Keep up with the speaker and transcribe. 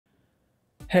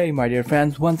Hey my dear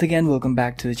friends, once again welcome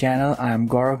back to the channel. I am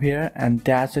Gaurav here and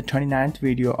that's the 29th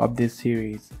video of this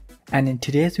series. And in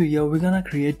today's video we're gonna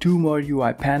create two more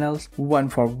UI panels, one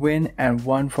for win and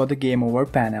one for the game over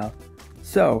panel.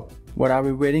 So what are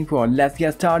we waiting for? Let's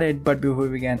get started. But before we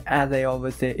begin, as I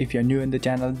always say, if you're new in the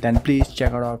channel then please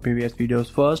check out our previous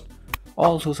videos first.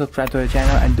 Also subscribe to the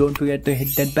channel and don't forget to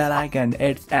hit that bell icon,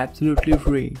 it's absolutely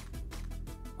free.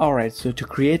 Alright, so to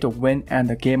create a win and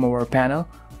the game over panel,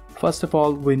 first of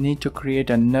all, we need to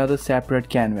create another separate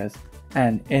canvas,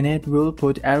 and in it we'll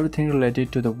put everything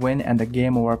related to the win and the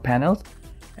game over panels,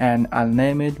 and I'll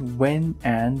name it win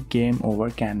and game over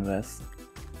canvas.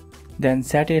 Then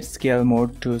set its scale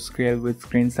mode to scale with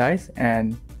screen size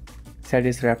and set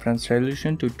its reference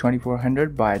resolution to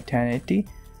 2400 by 1080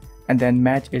 and then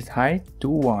match its height to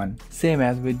 1, same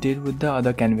as we did with the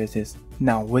other canvases.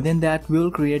 Now within that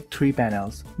we'll create three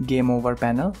panels: game over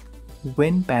panel,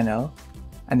 win panel,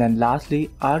 and then lastly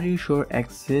are you sure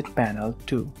exit panel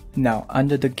too. Now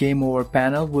under the game over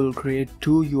panel we'll create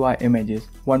two UI images,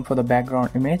 one for the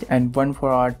background image and one for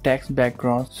our text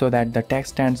background so that the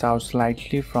text stands out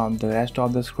slightly from the rest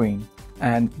of the screen,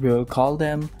 and we'll call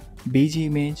them BG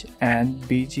image and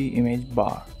BG image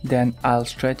bar. Then I'll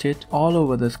stretch it all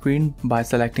over the screen by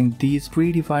selecting these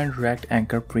predefined rect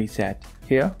anchor preset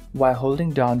here while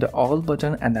holding down the alt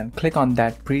button and then click on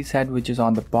that preset which is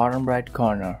on the bottom right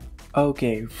corner.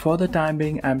 Okay, for the time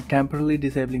being I'm temporarily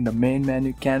disabling the main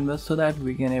menu canvas so that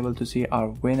we can able to see our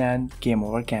win and game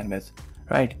over canvas,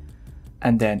 right?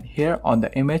 And then here on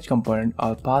the image component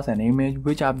I'll pass an image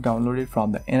which I've downloaded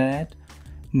from the internet.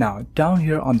 Now down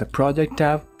here on the project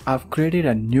tab I've created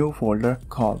a new folder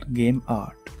called game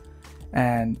art,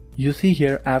 and you see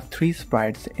here I have three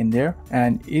sprites in there,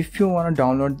 and if you want to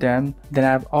download them then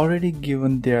I've already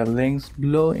given their links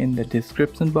below in the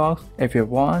description box. If you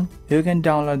want you can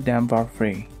download them for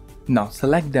free. Now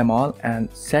select them all and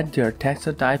set their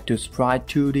texture type to sprite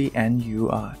 2D and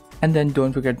UI, and then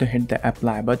don't forget to hit the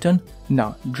apply button.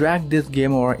 Now drag this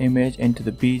game over image into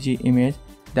the BG image,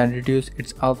 then reduce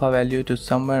its alpha value to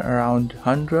somewhere around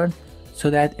 100 so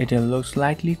that it will look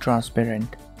slightly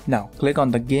transparent. Now click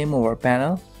on the game over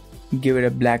panel, give it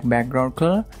a black background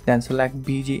color, then select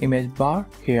BG image bar.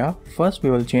 Here first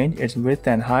we will change its width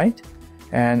and height,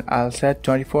 and I'll set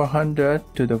 2400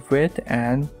 to the width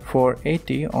and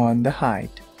 480 on the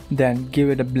height. Then give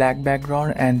it a black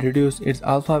background and reduce its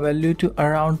alpha value to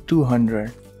around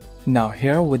 200. Now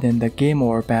here within the game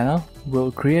over panel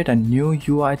we'll create a new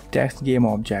UI text game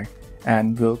object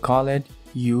and we'll call it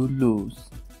you lose.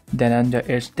 Then under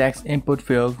its text input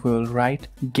field we'll write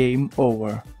game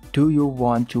over. Do you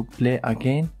want to play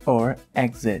again or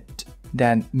exit?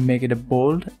 Then make it a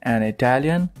bold and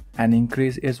Italian and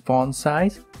increase its font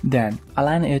size. Then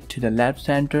align it to the left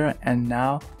center and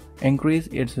now increase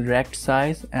its rect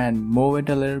size and move it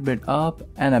a little bit up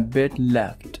and a bit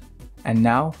left. And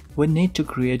now we need to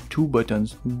create two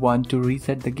buttons, one to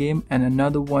reset the game and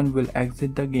another one will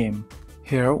exit the game.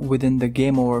 Here within the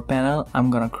game over panel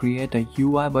I'm gonna create a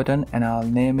UI button and I'll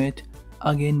name it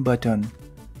again button.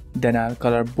 Then I'll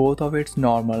color both of its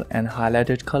normal and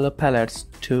highlighted color palettes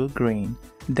to green.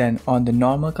 Then on the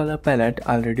normal color palette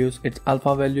I'll reduce its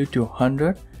alpha value to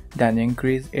 100, then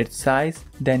increase its size.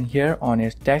 Then here on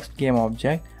its text game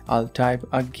object I'll type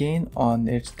again on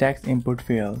its text input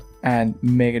field and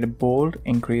make it bold,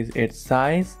 increase its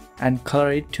size and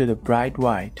color it to the bright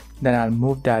white. Then I'll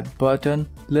move that button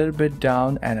a little bit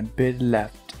down and a bit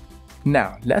left.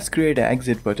 Now let's create an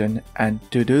exit button, and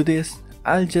to do this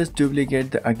I'll just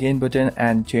duplicate the again button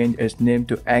and change its name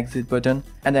to exit button,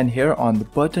 and then here on the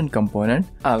button component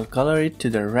I'll color it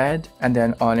to the red, and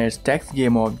then on its text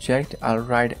game object I'll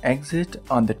write exit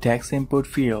on the text input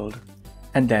field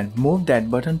and then move that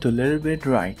button to a little bit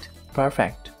right.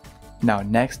 Perfect. Now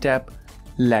next step,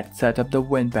 let's set up the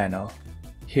win panel.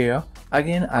 Here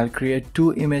again I'll create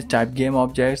two image type game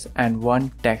objects and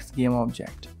one text game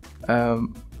object.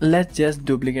 Let's just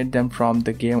duplicate them from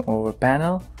the game over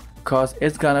panel cause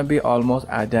it's gonna be almost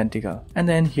identical. And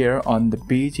then here on the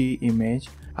BG image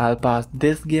I'll pass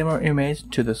this gamer image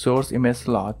to the source image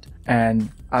slot and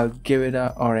I'll give it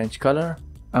an orange color.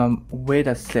 Wait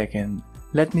a second,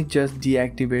 let me just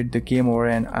deactivate the game over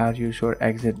and are you sure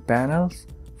exit panels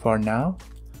for now.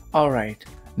 Alright,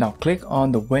 now click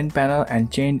on the win panel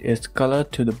and change its color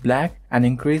to the black and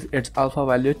increase its alpha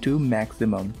value to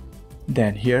maximum.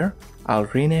 Then here I'll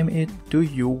rename it to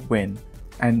you win,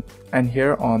 and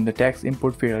here on the text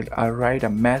input field I'll write a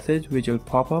message which will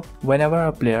pop up whenever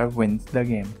a player wins the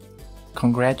game.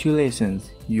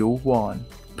 Congratulations, you won.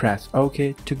 Press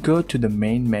OK to go to the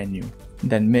main menu,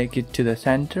 then make it to the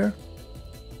center.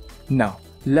 Now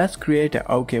let's create an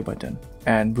OK button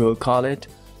and we'll call it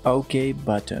OK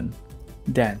button.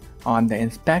 Then on the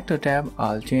inspector tab,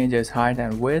 I'll change its height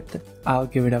and width. I'll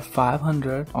give it a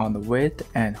 500 on the width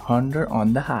and 100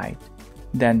 on the height.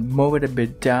 Then move it a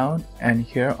bit down, and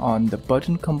here on the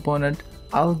button component,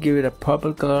 I'll give it a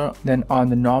purple color. Then on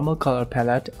the normal color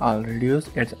palette, I'll reduce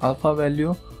its alpha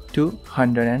value to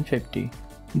 150.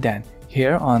 Then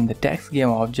here on the text game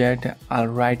object, I'll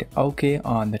write OK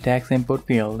on the text input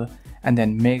field and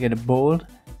then make it bold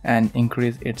and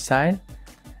increase its size,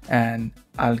 and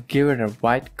I'll give it a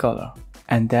white color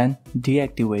and then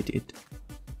deactivate it.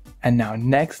 And now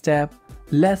next step,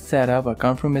 let's set up a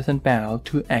confirmation panel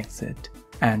to exit.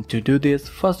 And to do this,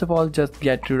 first of all, just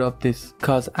get rid of this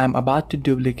cause I'm about to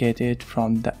duplicate it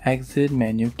from the exit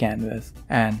menu canvas,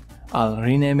 and I'll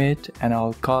rename it and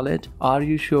I'll call it Are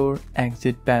You Sure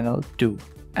Exit Panel 2.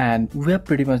 And we're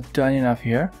pretty much done enough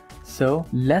here, so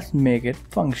let's make it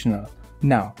functional.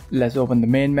 Now let's open the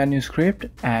main menu script,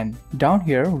 and down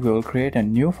here we'll create a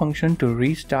new function to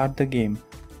restart the game,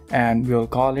 and we'll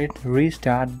call it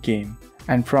Restart Game.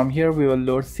 And from here we will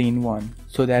load scene 1,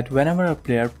 so that whenever a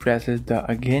player presses the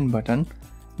again button,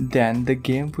 then the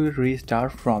game will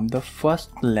restart from the first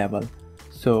level.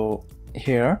 So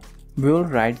here we will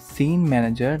write scene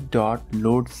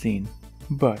manager.load scene.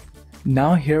 But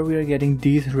now here we are getting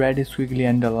these red squiggly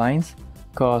underlines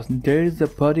cause there is a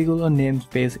particular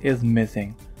namespace is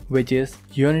missing, which is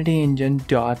Unity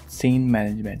engine.scene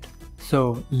management.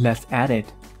 So let's add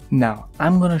it. Now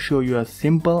I'm gonna show you a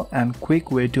simple and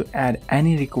quick way to add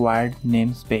any required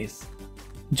namespace.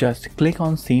 Just click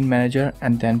on Scene Manager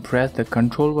and then press the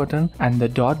Control button and the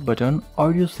dot button,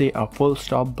 or you say a full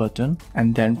stop button,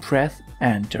 and then press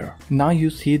Enter. Now you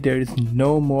see there is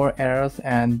no more errors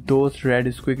and those red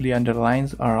squiggly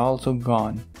underlines are also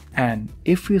gone. And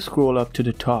if we scroll up to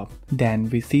the top, then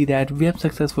we see that we have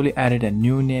successfully added a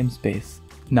new namespace.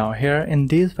 Now here in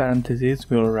these parentheses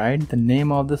we'll write the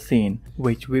name of the scene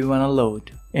which we wanna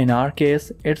load. In our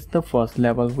case it's the first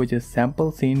level, which is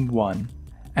sample scene 1.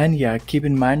 And yeah, keep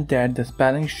in mind that the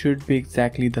spelling should be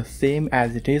exactly the same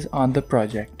as it is on the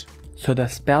project. So the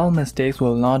spell mistakes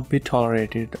will not be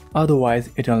tolerated, otherwise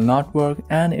it will not work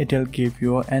and it will give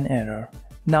you an error.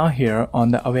 Now here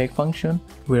on the awake function,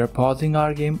 we are pausing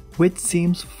our game, which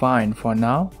seems fine for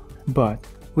now, but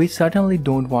we certainly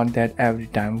don't want that every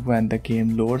time when the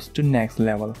game loads to next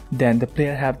level. Then the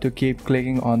player have to keep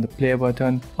clicking on the play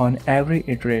button on every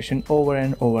iteration over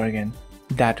and over again.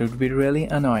 That would be really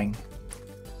annoying.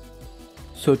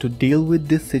 So to deal with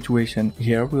this situation,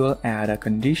 here we will add a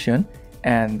condition,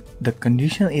 and the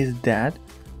condition is that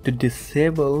to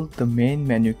disable the main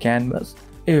menu canvas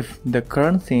if the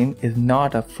current scene is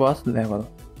not a first level.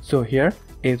 So here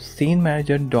if scene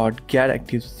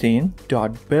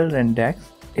manager.getActiveScene.buildIndex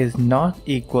is not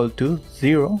equal to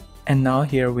 0, and now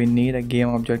here we need a game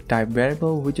object type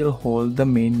variable which will hold the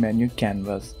main menu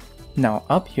canvas. Now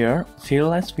up here,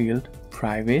 serialize field,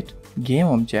 private, game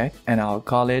object, and I'll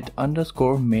call it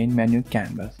underscore main menu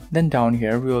canvas. Then down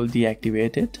here we will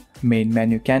deactivate it, main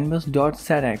menu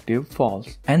canvas.setActive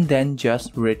false, and then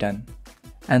just return.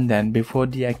 And then before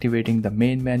deactivating the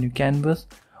main menu canvas,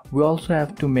 we also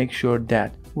have to make sure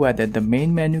that whether the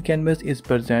main menu canvas is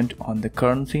present on the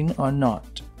current scene or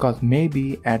not, cause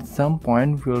maybe at some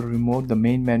point we'll remove the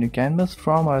main menu canvas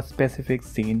from our specific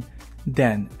scene.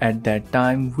 Then at that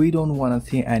time we don't want to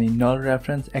see any null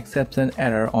reference exception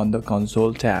error on the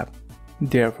console tab.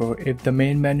 Therefore if the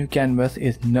main menu canvas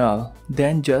is null,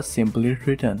 then just simply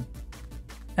return.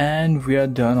 And we are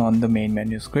done on the main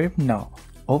menu script. Now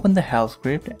open the health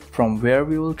script from where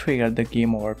we will trigger the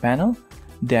game over panel.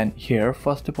 Then here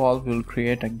first of all we'll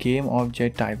create a game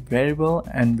object type variable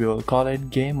and we will call it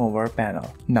game over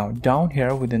panel. Now down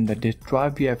here within the destroy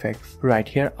VFX, right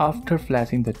here after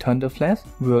flashing the thunder flash,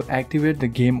 we will activate the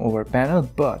game over panel,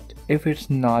 but if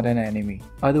it's not an enemy,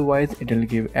 otherwise it will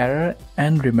give error.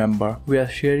 And remember, we are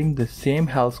sharing the same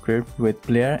health script with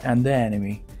player and the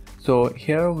enemy. So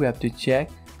here we have to check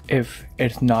if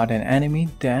it's not an enemy,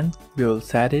 then we will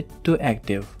set it to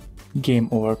active. Game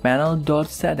over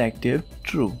panel.setActive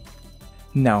true.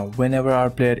 Now whenever our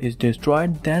player is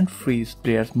destroyed, then freeze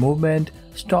player's movement,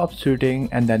 stop shooting,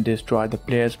 and then destroy the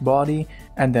player's body,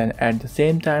 and then at the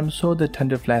same time show the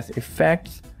thunder flash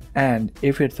effects, and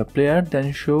if it's a player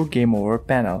then show game over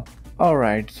panel.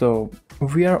 Alright, so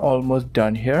we are almost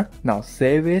done here. Now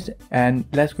save it and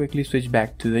let's quickly switch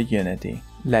back to the Unity.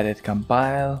 Let it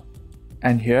compile,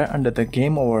 and here under the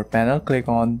game over panel click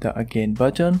on the again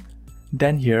button.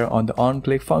 Then here on the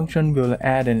onClick function we will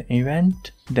add an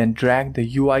event, then drag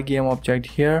the UI game object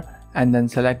here and then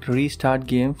select restart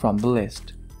game from the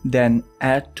list. Then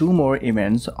add 2 more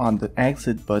events on the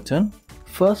exit button.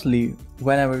 Firstly,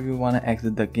 whenever we want to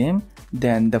exit the game,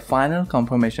 then the final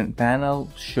confirmation panel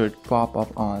should pop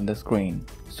up on the screen.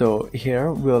 So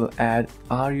here we'll add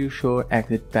Are You Sure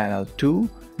Exit Panel 2,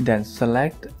 then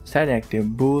select Set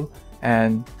Active Bool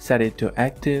and set it to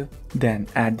active. Then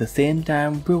at the same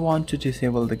time we want to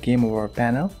disable the game over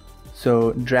panel.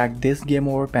 So drag this game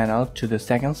over panel to the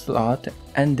second slot,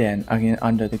 and then again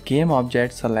under the game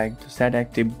object select Set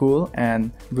Active Bool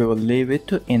and we will leave it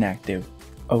to inactive.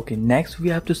 Okay, next we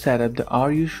have to set up the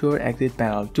Are You Sure Exit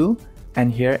Panel 2,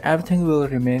 and here everything will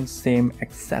remain same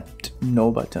except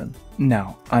No button.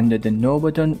 Now under the No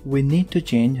button we need to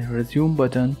change Resume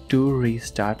button to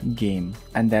Restart Game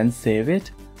and then save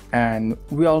it, and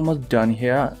we're almost done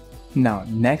here. Now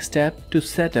next step, to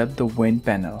set up the Win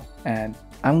panel, and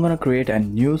I'm gonna create a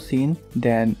new scene,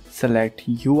 then select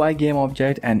UI game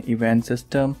object and event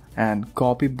system and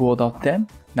copy both of them.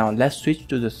 Now let's switch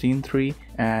to the scene 3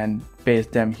 and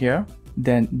paste them here.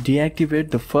 Then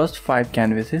deactivate the first 5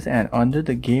 canvases, and under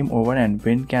the game over and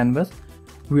win canvas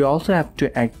we also have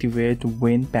to activate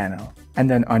Win panel. And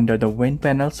then under the Win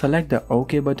panel select the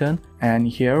OK button, and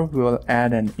here we will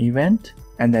add an event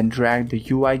and then drag the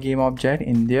UI game object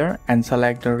in there and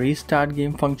select the Restart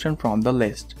Game function from the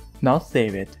list. Now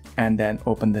save it and then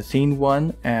open the scene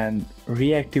 1 and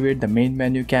reactivate the main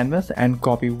menu canvas and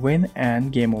copy Win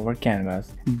and Game Over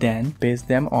canvas. Then paste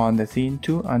them on the scene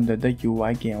 2 under the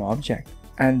UI game object.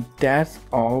 And that's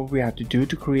all we have to do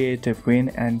to create a Win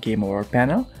and Game Over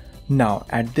panel. Now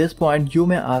at this point you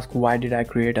may ask, why did I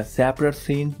create a separate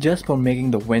scene just for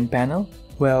making the Win panel?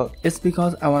 Well, it's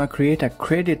because I want to create a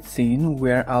credit scene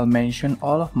where I'll mention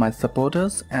all of my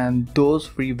supporters and those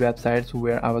free websites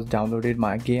where I was downloaded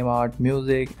my game art,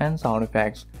 music and sound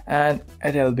effects, and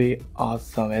it'll be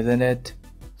awesome, isn't it?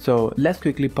 So let's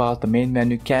quickly pass the main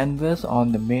menu canvas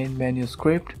on the main menu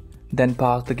script, then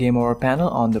pass the game over panel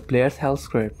on the player's health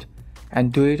script,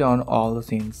 and do it on all the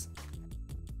scenes.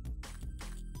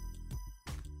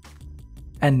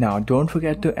 And now don't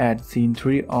forget to add scene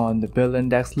 3 on the build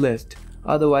index list.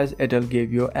 Otherwise it'll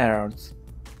give you errors.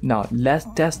 Now let's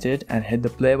test it and hit the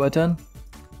play button.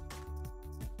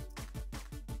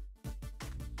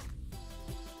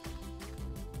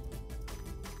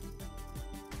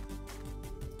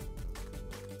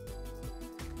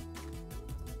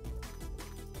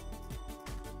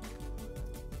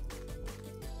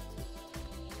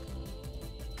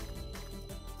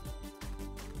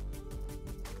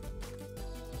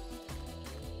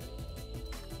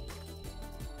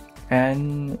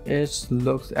 And it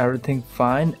looks everything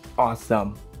fine.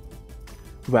 Awesome.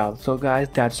 Well, so guys,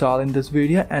 that's all in this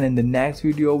video, and in the next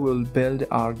video we'll build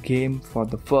our game for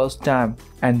the first time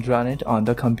and run it on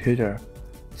the computer.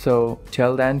 So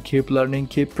till then, keep learning,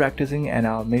 keep practicing, and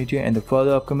I'll meet you in the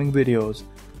further upcoming videos.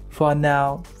 For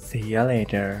now, see ya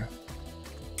later.